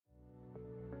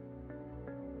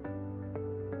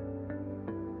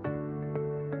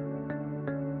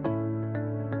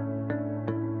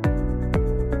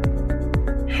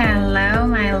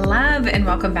and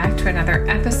welcome back to another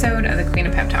episode of the Queen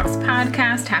of Pep Talks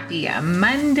podcast. Happy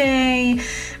Monday.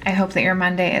 I hope that your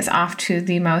Monday is off to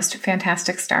the most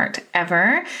fantastic start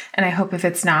ever. And I hope if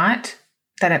it's not,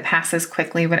 that it passes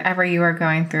quickly. Whatever you are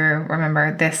going through,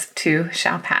 remember, this too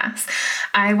shall pass.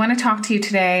 I want to talk to you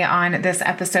today on this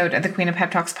episode of the Queen of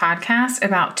Pep Talks podcast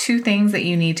about two things that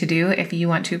you need to do if you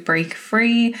want to break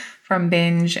free from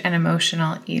binge and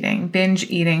emotional eating, binge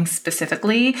eating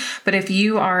specifically. But if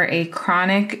you are a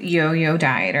chronic yo-yo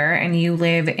dieter and you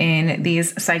live in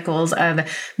these cycles of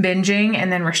binging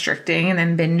and then restricting and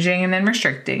then binging and then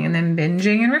restricting and then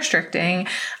binging and restricting,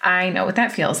 I know what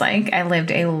that feels like. I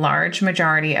lived a large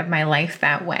majority of my life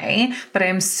that way, but I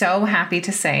am so happy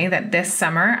to say that this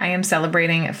summer I am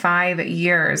celebrating 5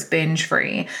 years binge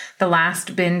free. The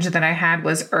last binge that I had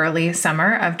was early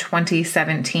summer of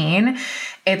 2017.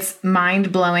 It's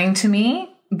mind-blowing to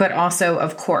me, but also,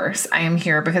 of course, I am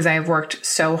here because I have worked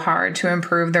so hard to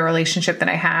improve the relationship that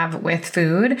I have with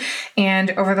food. And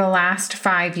over the last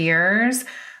 5 years,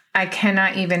 I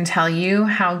cannot even tell you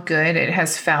how good it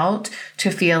has felt to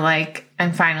feel like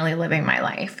I'm finally living my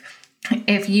life.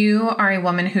 If you are a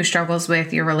woman who struggles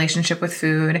with your relationship with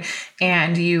food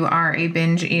and you are a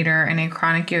binge eater and a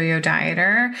chronic yo-yo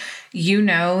dieter, you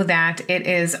know that it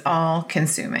is all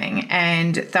consuming,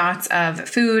 and thoughts of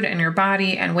food and your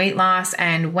body and weight loss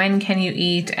and when can you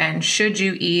eat and should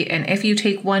you eat, and if you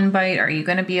take one bite, are you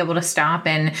going to be able to stop,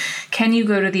 and can you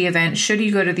go to the event? Should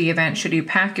you go to the event? Should you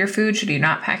pack your food? Should you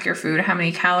not pack your food? How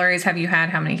many calories have you had?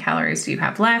 How many calories do you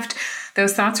have left?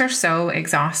 Those thoughts are so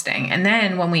exhausting. And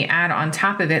then when we add on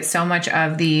top of it so much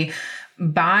of the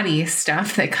body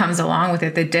stuff that comes along with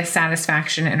it, the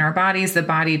dissatisfaction in our bodies, the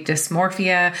body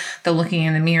dysmorphia, the looking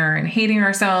in the mirror and hating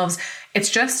ourselves, it's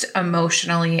just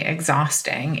emotionally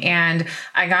exhausting. And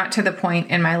I got to the point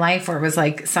in my life where it was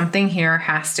like, something here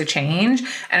has to change.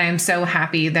 And I'm so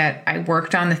happy that I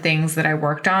worked on the things that I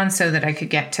worked on so that I could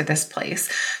get to this place.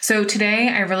 So today,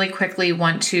 I really quickly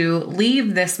want to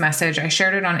leave this message. I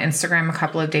shared it on Instagram a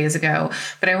couple of days ago,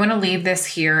 but I want to leave this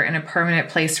here in a permanent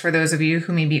place for those of you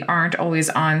who maybe aren't always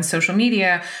on social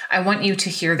media. I want you to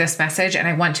hear this message and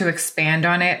I want to expand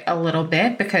on it a little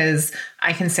bit because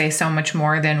I can say so much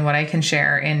more than what I can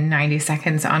share in 90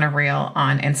 seconds on a reel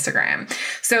on Instagram.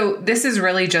 So this is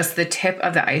really just the tip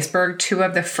of the iceberg, 2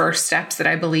 of the first steps that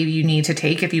I believe you need to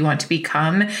take if you want to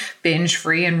become binge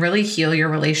free and really heal your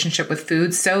relationship with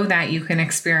food so that you can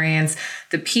experience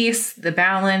the peace, the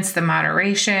balance, the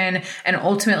moderation, and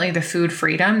ultimately the food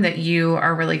freedom that you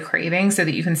are really craving so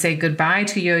that you can say goodbye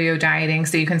to yo-yo dieting,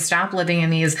 so you can stop living in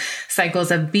these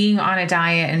cycles of being on a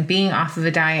diet and being off of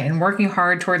a diet and working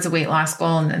hard towards a weight loss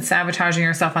goal and then sabotaging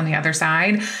yourself on the other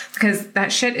side, because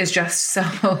that shit is just so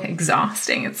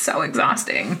exhausting. It's so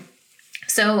exhausting.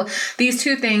 So these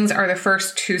 2 things are the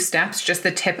first 2 steps, just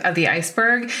the tip of the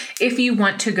iceberg. If you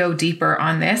want to go deeper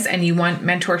on this and you want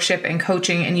mentorship and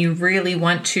coaching and you really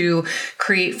want to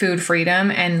create food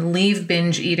freedom and leave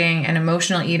binge eating and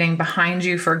emotional eating behind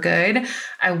you for good,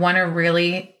 I want to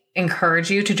really encourage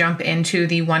you to jump into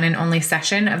the one and only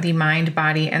session of the Mind,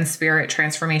 Body, and Spirit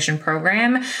Transformation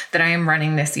Program that I am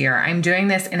running this year. I'm doing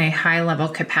this in a high level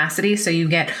capacity, so you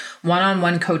get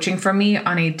one-on-one coaching from me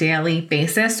on a daily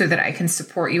basis so that I can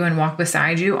support you and walk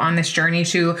beside you on this journey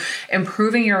to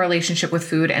improving your relationship with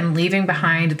food and leaving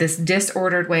behind this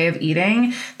disordered way of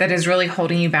eating that is really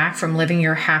holding you back from living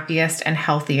your happiest and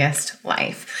healthiest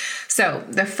life. So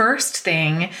the first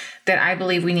thing that I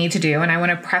believe we need to do, and I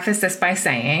want to preface this by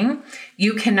saying,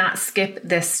 you cannot skip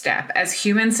this step. As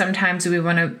humans, sometimes we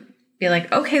want to be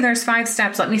like, okay, there's 5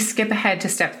 steps. Let me skip ahead to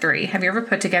step 3. Have you ever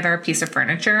put together a piece of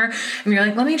furniture and you're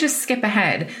like, let me just skip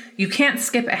ahead? You can't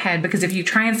skip ahead, because if you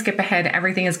try and skip ahead,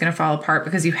 everything is going to fall apart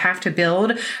because you have to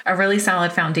build a really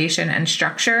solid foundation and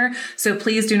structure. So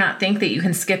please do not think that you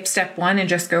can skip step 1 and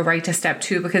just go right to step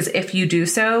 2, because if you do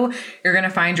so, you're going to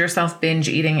find yourself binge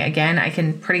eating again. I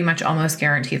can pretty much almost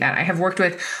guarantee that. I have worked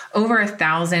with over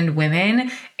 1,000 women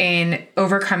in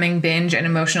overcoming binge and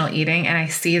emotional eating, and I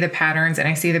see the patterns and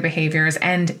I see the behaviors,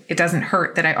 and it doesn't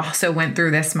hurt that I also went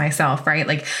through this myself, right?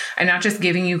 Like, I'm not just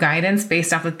giving you guidance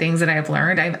based off of things that I've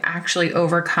learned. I've actually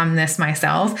overcome this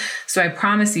myself. So I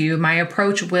promise you my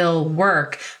approach will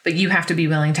work, but you have to be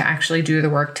willing to actually do the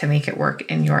work to make it work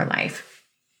in your life.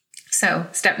 So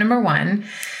step number 1,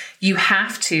 you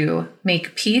have to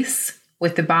make peace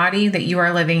with the body that you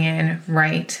are living in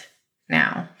right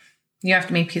now. You have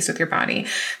to make peace with your body.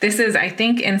 This is, I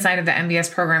think, inside of the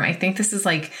MBS program, I think this is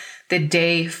like the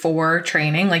day 4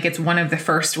 training. Like it's one of the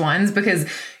first ones, because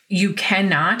you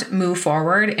cannot move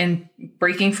forward in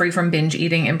breaking free from binge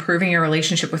eating, improving your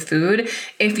relationship with food,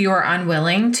 if you're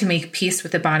unwilling to make peace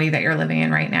with the body that you're living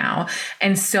in right now.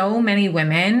 And so many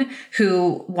women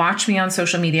who watch me on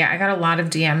social media, I got a lot of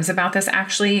DMs about this,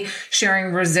 actually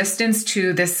sharing resistance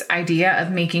to this idea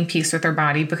of making peace with their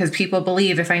body, because people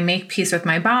believe if I make peace with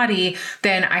my body,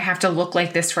 then I have to look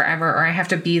like this forever, or I have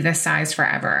to be this size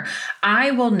forever.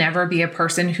 I will never be a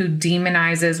person who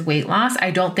demonizes weight loss.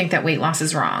 I don't think that weight loss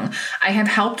is wrong. I have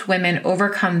helped women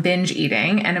overcome binge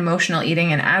eating and emotional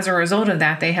eating. And as a result of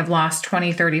that, they have lost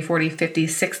 20, 30, 40, 50,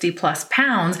 60 plus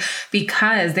pounds,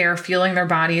 because they are fueling their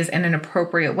bodies in an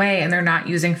appropriate way. And they're not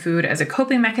using food as a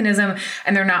coping mechanism.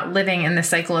 And they're not living in the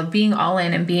cycle of being all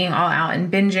in and being all out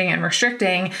and binging and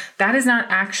restricting. That is not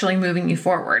actually moving you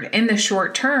forward. In the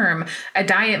short term, a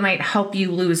diet might help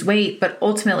you lose weight, but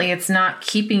ultimately it's not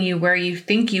keeping you where you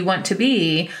think you want to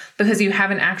be, because you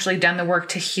haven't actually done the work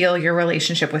to heal your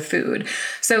relationship with food.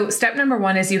 So step number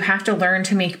 1 is you have to learn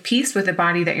to make peace with the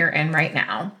body that you're in right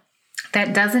now.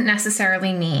 That doesn't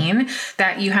necessarily mean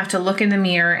that you have to look in the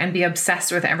mirror and be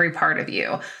obsessed with every part of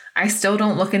you. I still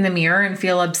don't look in the mirror and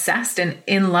feel obsessed and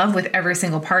in love with every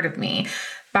single part of me.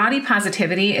 Body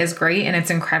positivity is great and it's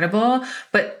incredible,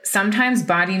 but sometimes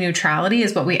body neutrality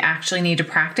is what we actually need to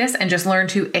practice and just learn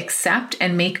to accept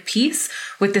and make peace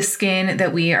with the skin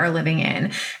that we are living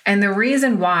in. And the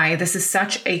reason why this is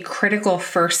such a critical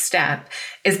first step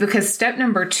is because step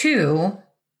number 2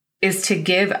 is to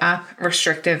give up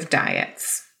restrictive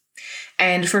diets.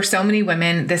 And for so many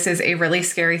women, this is a really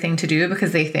scary thing to do,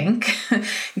 because they think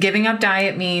giving up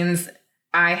diet means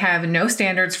I have no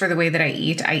standards for the way that I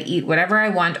eat whatever I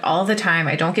want all the time.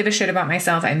 I don't give a shit about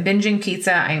myself. I'm binging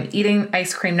pizza. I'm eating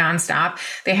ice cream nonstop.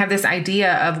 They have this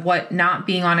idea of what not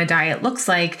being on a diet looks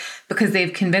like, because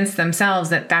they've convinced themselves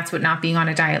that that's what not being on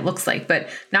a diet looks like. But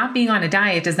not being on a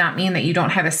diet does not mean that you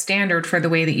don't have a standard for the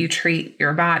way that you treat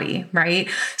your body, right?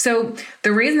 So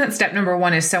the reason that step number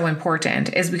 1 is so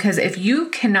important is because if you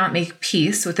cannot make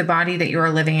peace with the body that you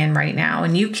are living in right now,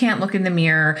 and you can't look in the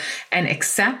mirror and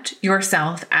accept yourself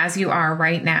as you are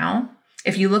right now,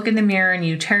 if you look in the mirror and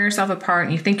you tear yourself apart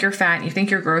and you think you're fat and you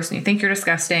think you're gross and you think you're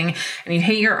disgusting and you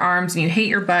hate your arms and you hate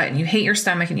your butt and you hate your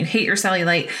stomach and you hate your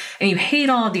cellulite and you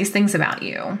hate all of these things about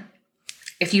you,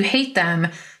 if you hate them,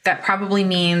 that probably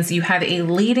means you have a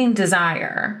leading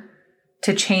desire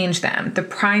to change them. The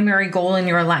primary goal in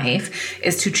your life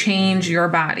is to change your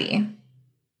body.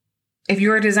 If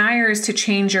your desire is to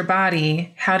change your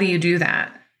body, how do you do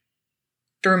that?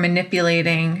 Through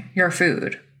manipulating your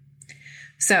food.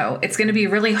 So it's going to be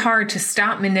really hard to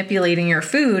stop manipulating your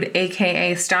food,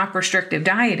 aka stop restrictive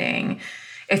dieting,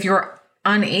 if you're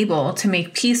unable to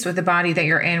make peace with the body that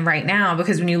you're in right now.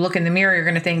 Because when you look in the mirror, you're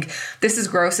going to think, this is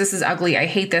gross, this is ugly, I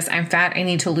hate this, I'm fat, I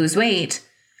need to lose weight.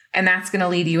 And that's going to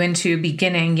lead you into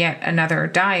beginning yet another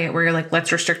diet where you're like,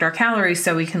 let's restrict our calories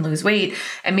so we can lose weight.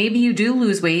 And maybe you do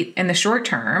lose weight in the short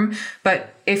term,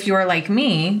 but if you're like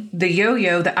me, the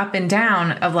yo-yo, the up and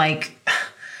down of like,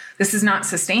 this is not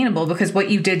sustainable, because what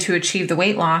you did to achieve the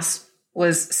weight loss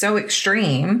was so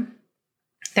extreme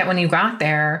that when you got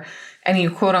there and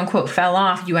you quote unquote fell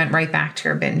off, you went right back to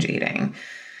your binge eating.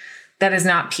 That is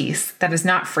not peace. That is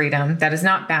not freedom. That is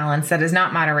not balance. That is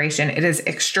not moderation. It is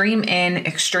extreme in,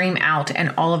 extreme out,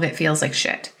 and all of it feels like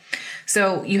shit.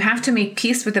 So you have to make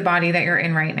peace with the body that you're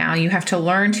in right now. You have to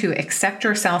learn to accept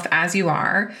yourself as you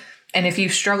are. And if you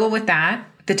struggle with that,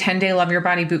 the 10-day Love Your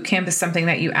Body Bootcamp is something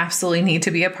that you absolutely need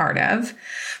to be a part of,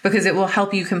 because it will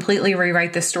help you completely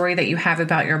rewrite the story that you have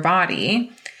about your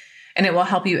body. And it will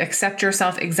help you accept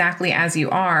yourself exactly as you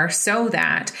are, so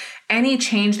that any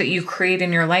change that you create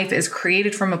in your life is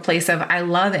created from a place of, I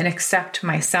love and accept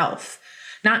myself.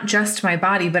 Not just my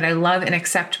body, but I love and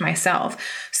accept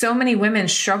myself. So many women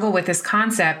struggle with this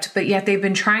concept, but yet they've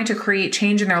been trying to create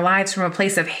change in their lives from a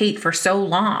place of hate for so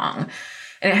long.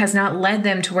 And it has not led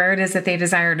them to where it is that they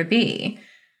desire to be.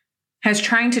 Has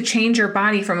trying to change your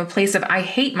body from a place of, I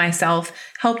hate myself,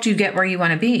 helped you get where you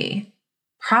want to be?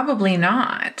 Probably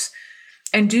not.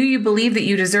 And do you believe that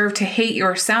you deserve to hate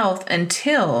yourself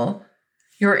until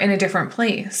you're in a different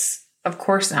place? Of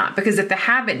course not. Because if the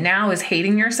habit now is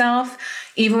hating yourself,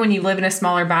 even when you live in a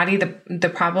smaller body,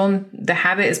 the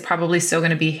habit is probably still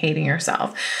going to be hating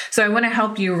yourself. So I want to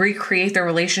help you recreate the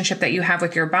relationship that you have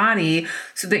with your body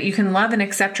so that you can love and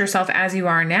accept yourself as you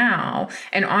are now.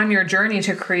 And on your journey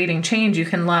to creating change, you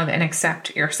can love and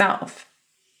accept yourself.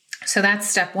 So that's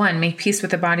step one, make peace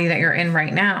with the body that you're in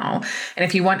right now. And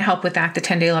if you want help with that, the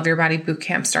 10-day Love Your Body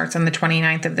Bootcamp starts on the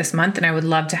 29th of this month. And I would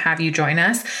love to have you join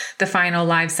us, the final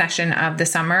live session of the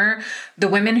summer. The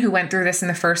women who went through this in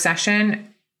the first session,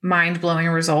 mind-blowing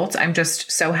results. I'm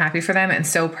just so happy for them and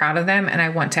so proud of them. And I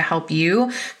want to help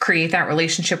you create that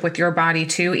relationship with your body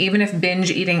too. Even if binge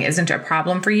eating isn't a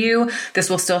problem for you, this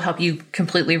will still help you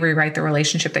completely rewrite the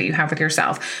relationship that you have with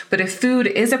yourself. But if food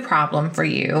is a problem for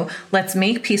you, let's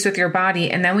make peace with your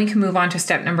body. And then we can move on to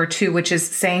step number 2, which is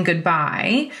saying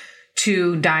goodbye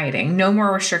to dieting. No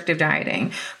more restrictive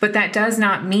dieting. But that does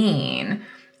not mean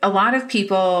a lot of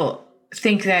people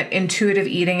think that intuitive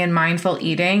eating and mindful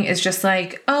eating is just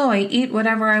like, oh, I eat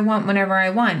whatever I want, whenever I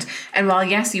want. And while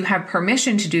yes, you have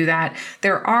permission to do that,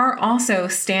 there are also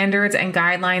standards and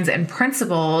guidelines and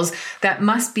principles that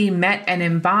must be met and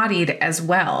embodied as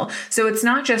well. So it's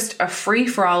not just a free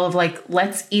for all of like,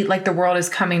 let's eat like the world is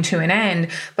coming to an end.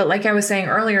 But like I was saying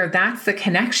earlier, that's the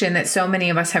connection that so many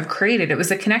of us have created. It was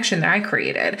the connection that I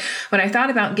created. When I thought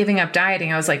about giving up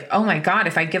dieting, I was like, oh my God,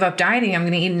 if I give up dieting, I'm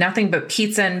going to eat nothing but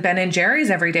pizza and Ben and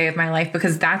Jerry's every day of my life,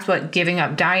 because that's what giving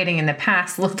up dieting in the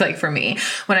past looked like for me.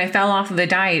 When I fell off of the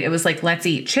diet, it was like, let's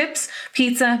eat chips,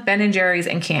 pizza, Ben and Jerry's,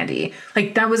 and candy.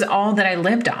 Like that was all that I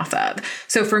lived off of.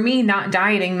 So for me, not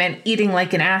dieting meant eating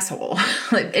like an asshole.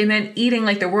 It meant eating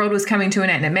like the world was coming to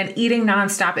an end. It meant eating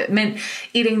nonstop. It meant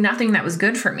eating nothing that was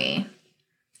good for me.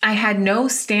 I had no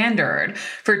standard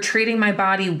for treating my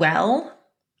body well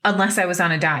unless I was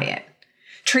on a diet.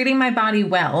 Treating my body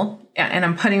well, and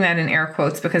I'm putting that in air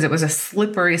quotes because it was a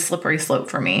slippery slope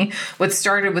for me. What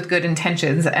started with good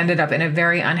intentions ended up in a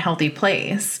very unhealthy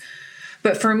place.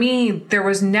 But for me, there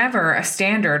was never a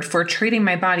standard for treating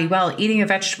my body well, eating a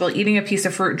vegetable, eating a piece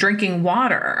of fruit, drinking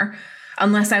water,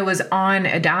 unless I was on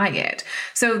a diet.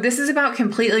 So this is about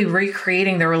completely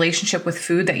recreating the relationship with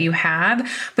food that you have,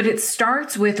 but it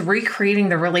starts with recreating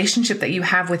the relationship that you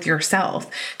have with yourself.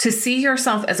 To see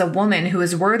yourself as a woman who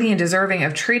is worthy and deserving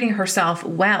of treating herself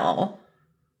well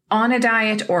on a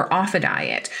diet or off a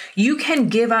diet. You can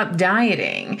give up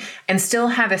dieting and still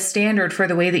have a standard for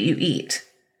the way that you eat.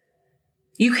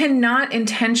 You cannot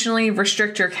intentionally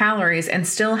restrict your calories and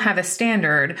still have a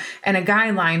standard and a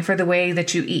guideline for the way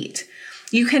that you eat.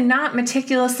 You cannot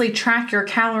meticulously track your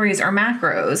calories or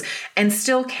macros and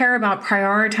still care about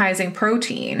prioritizing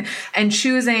protein and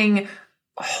choosing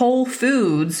whole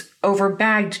foods over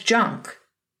bagged junk.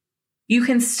 You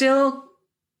can still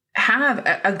have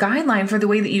a guideline for the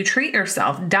way that you treat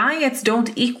yourself. Diets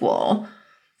don't equal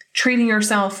treating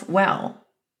yourself well,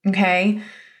 okay?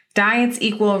 Diets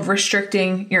equal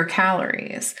restricting your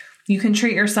calories. You can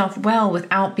treat yourself well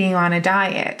without being on a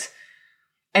diet.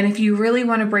 And if you really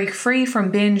want to break free from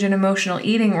binge and emotional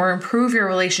eating or improve your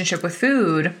relationship with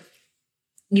food,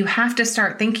 you have to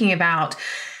start thinking about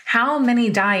how many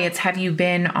diets have you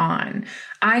been on?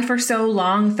 I, for so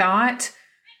long, thought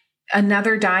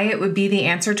another diet would be the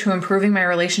answer to improving my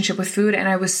relationship with food, and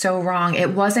I was so wrong. It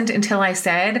wasn't until I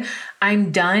said,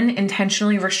 I'm done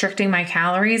intentionally restricting my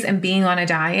calories and being on a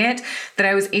diet, that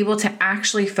I was able to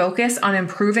actually focus on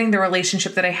improving the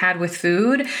relationship that I had with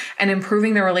food and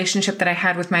improving the relationship that I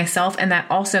had with myself. And that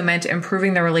also meant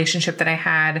improving the relationship that I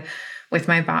had with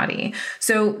my body.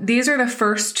 So these are the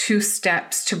first 2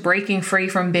 steps to breaking free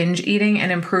from binge eating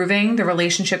and improving the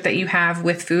relationship that you have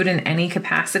with food in any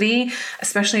capacity,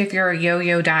 especially if you're a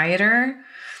yo-yo dieter.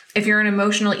 If you're an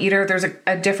emotional eater, there's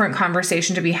a different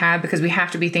conversation to be had, because we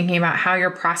have to be thinking about how you're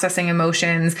processing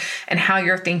emotions and how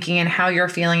you're thinking and how you're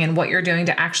feeling and what you're doing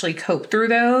to actually cope through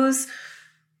those.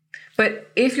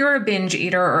 But if you're a binge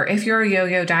eater or if you're a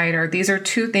yo-yo dieter, these are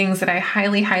 2 things that I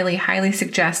highly, highly, highly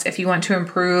suggest if you want to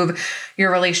improve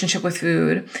your relationship with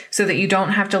food, so that you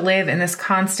don't have to live in this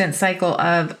constant cycle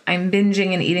of I'm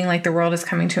binging and eating like the world is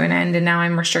coming to an end, and now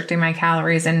I'm restricting my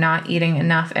calories and not eating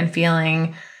enough and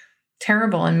feeling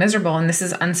terrible and miserable, and this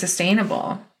is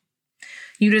unsustainable.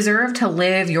 You deserve to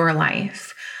live your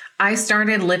life. I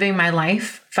started living my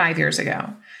life 5 years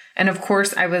ago. And of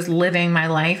course, I was living my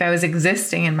life. I was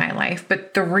existing in my life.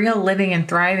 But the real living and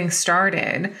thriving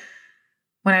started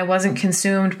when I wasn't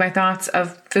consumed by thoughts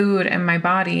of food and my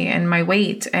body and my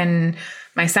weight and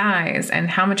my size and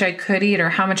how much I could eat or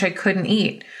how much I couldn't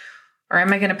eat. Or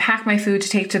am I going to pack my food to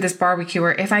take to this barbecue?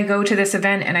 Or if I go to this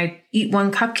event and I eat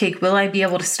 1 cupcake, will I be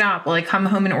able to stop? Will I come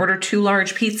home and order 2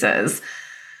 large pizzas?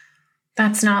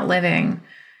 That's not living.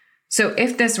 So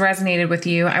if this resonated with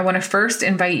you, I want to first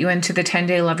invite you into the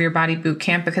 10-day Love Your Body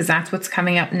Bootcamp, because that's what's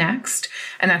coming up next.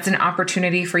 And that's an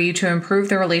opportunity for you to improve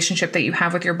the relationship that you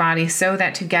have with your body so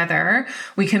that together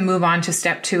we can move on to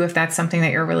step 2 if that's something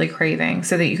that you're really craving,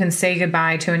 so that you can say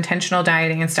goodbye to intentional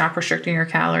dieting and stop restricting your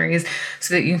calories,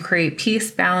 so that you can create peace,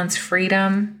 balance,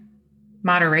 freedom,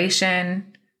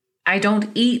 moderation. I don't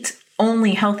eat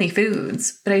only healthy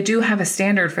foods, but I do have a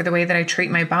standard for the way that I treat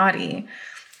my body.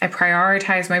 I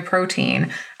prioritize my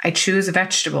protein. I choose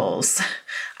vegetables.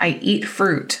 I eat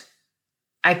fruit.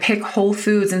 I pick whole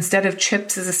foods instead of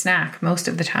chips as a snack most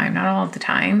of the time, not all of the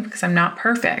time, because I'm not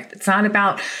perfect. It's not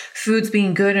about foods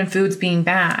being good and foods being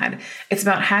bad. It's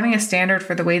about having a standard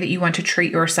for the way that you want to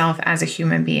treat yourself as a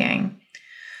human being.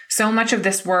 So much of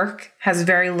this work has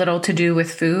very little to do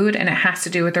with food, and it has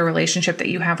to do with the relationship that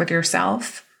you have with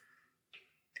yourself,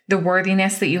 the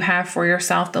worthiness that you have for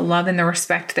yourself, the love and the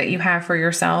respect that you have for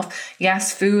yourself.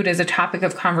 Yes, food is a topic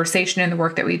of conversation in the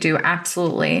work that we do,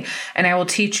 absolutely. And I will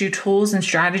teach you tools and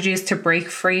strategies to break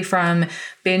free from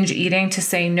binge eating, to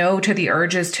say no to the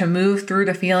urges, to move through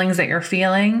the feelings that you're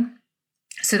feeling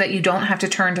so that you don't have to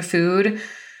turn to food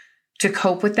to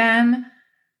cope with them.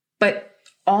 But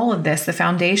all of this, the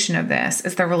foundation of this,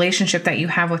 is the relationship that you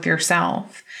have with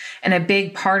yourself. And a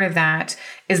big part of that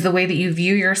is the way that you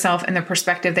view yourself and the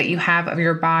perspective that you have of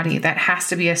your body. That has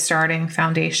to be a starting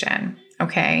foundation.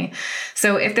 Okay.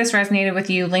 So if this resonated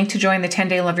with you, link to join the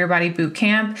 10-day Love Your Body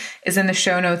Bootcamp is in the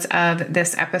show notes of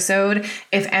this episode.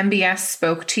 If MBS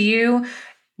spoke to you,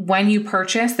 when you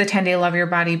purchase the 10-day Love Your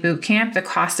Body Bootcamp, the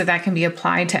cost of that can be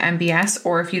applied to MBS,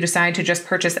 or if you decide to just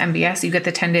purchase MBS, you get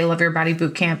the 10-day Love Your Body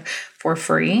Bootcamp for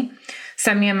free.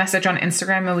 Send me a message on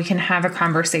Instagram and we can have a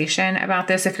conversation about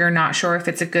this if you're not sure if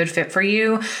it's a good fit for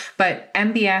you. But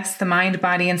MBS, the Mind,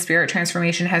 Body, and Spirit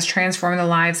Transformation, has transformed the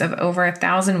lives of over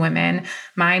 1,000 women,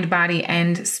 mind, body,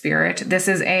 and spirit. This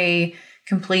is a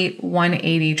complete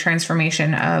 180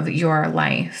 transformation of your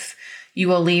life. You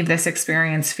will leave this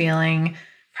experience feeling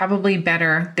probably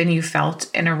better than you felt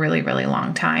in a really, really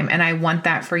long time. And I want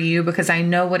that for you because I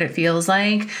know what it feels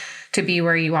like to be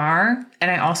where you are. And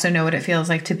I also know what it feels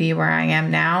like to be where I am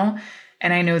now.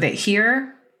 And I know that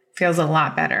here feels a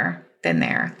lot better than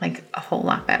there, like a whole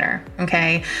lot better.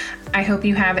 Okay. I hope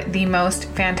you have the most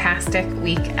fantastic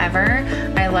week ever.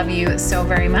 I love you so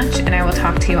very much. And I will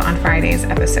talk to you on Friday's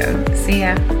episode. See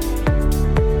ya.